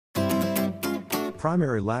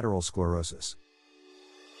Primary lateral sclerosis.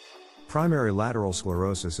 Primary lateral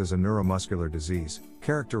sclerosis is a neuromuscular disease,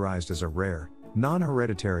 characterized as a rare,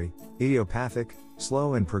 non-hereditary, idiopathic,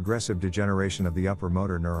 slow and progressive degeneration of the upper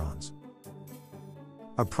motor neurons.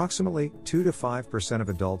 Approximately 2 to 5% of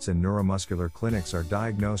adults in neuromuscular clinics are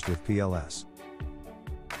diagnosed with PLS.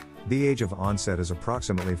 The age of onset is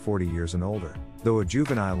approximately 40 years and older, though a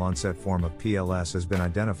juvenile onset form of PLS has been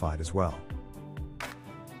identified as well.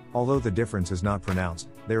 Although the difference is not pronounced,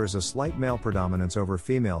 there is a slight male predominance over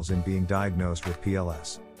females in being diagnosed with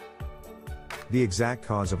PLS. The exact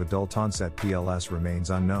cause of adult-onset PLS remains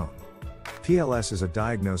unknown. PLS is a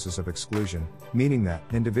diagnosis of exclusion, meaning that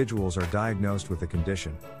individuals are diagnosed with the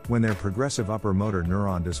condition when their progressive upper motor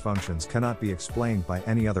neuron dysfunctions cannot be explained by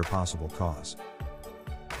any other possible cause.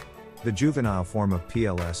 The juvenile form of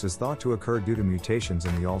PLS is thought to occur due to mutations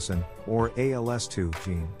in the alsin, or ALS2,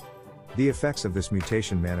 gene. The effects of this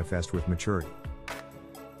mutation manifest with maturity.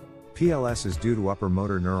 PLS is due to upper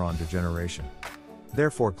motor neuron degeneration.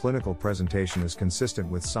 Therefore, clinical presentation is consistent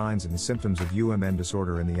with signs and symptoms of UMN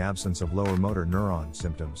disorder in the absence of lower motor neuron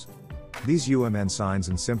symptoms. These UMN signs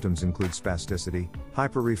and symptoms include spasticity,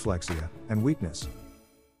 hyperreflexia, and weakness.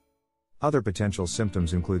 Other potential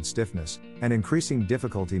symptoms include stiffness, and increasing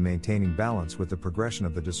difficulty maintaining balance with the progression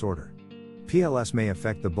of the disorder. PLS may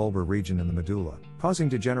affect the bulbar region in the medulla, causing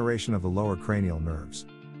degeneration of the lower cranial nerves.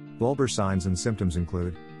 Bulbar signs and symptoms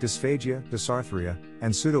include dysphagia, dysarthria,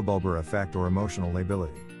 and pseudobulbar affect or emotional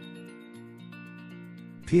lability.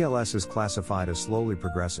 PLS is classified as slowly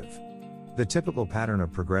progressive. The typical pattern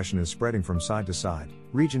of progression is spreading from side to side,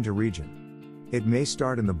 region to region. It may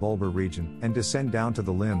start in the bulbar region and descend down to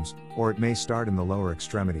the limbs, or it may start in the lower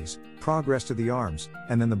extremities, progress to the arms,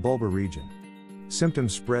 and then the bulbar region.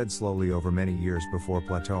 Symptoms spread slowly over many years before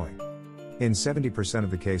plateauing. In 70%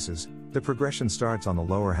 of the cases, the progression starts on the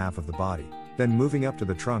lower half of the body, then moving up to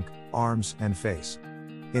the trunk, arms, and face.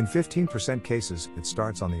 In 15% cases, it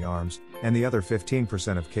starts on the arms, and the other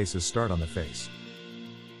 15% of cases start on the face.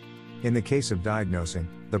 In the case of diagnosing,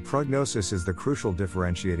 the prognosis is the crucial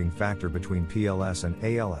differentiating factor between PLS and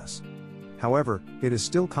ALS. However, it is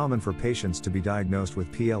still common for patients to be diagnosed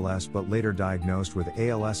with PLS but later diagnosed with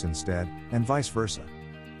ALS instead, and vice versa.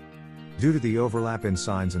 Due to the overlap in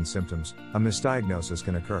signs and symptoms, a misdiagnosis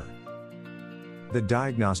can occur. The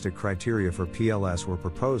diagnostic criteria for PLS were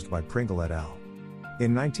proposed by Pringle et al.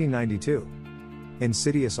 In 1992.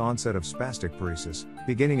 Insidious onset of spastic paresis,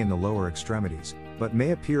 beginning in the lower extremities, but may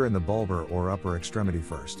appear in the bulbar or upper extremity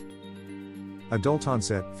first. Adult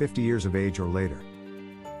onset, 50 years of age or later.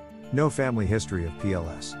 No family history of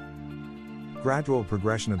PLS. Gradual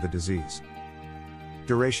progression of the disease.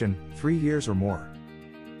 Duration, 3 years or more.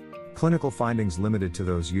 Clinical findings limited to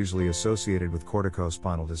those usually associated with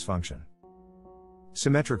corticospinal dysfunction.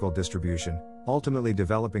 Symmetrical distribution, ultimately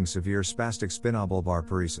developing severe spastic spinobulbar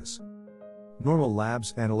paresis. Normal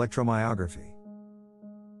labs and electromyography.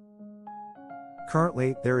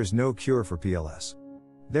 Currently, there is no cure for PLS.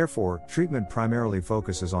 Therefore, treatment primarily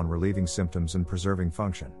focuses on relieving symptoms and preserving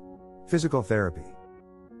function. Physical therapy.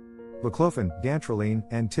 Baclofen, dantrolene,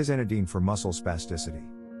 and tizanidine for muscle spasticity.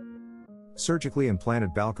 Surgically implanted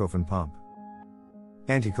baclofen pump.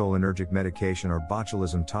 Anticholinergic medication or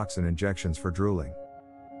botulism toxin injections for drooling.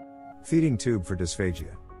 Feeding tube for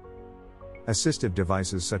dysphagia. Assistive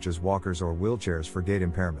devices such as walkers or wheelchairs for gait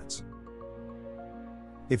impairments.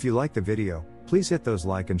 If you like the video, please hit those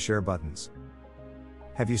like and share buttons.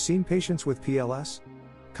 Have you seen patients with PLS?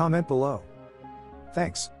 Comment below.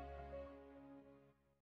 Thanks.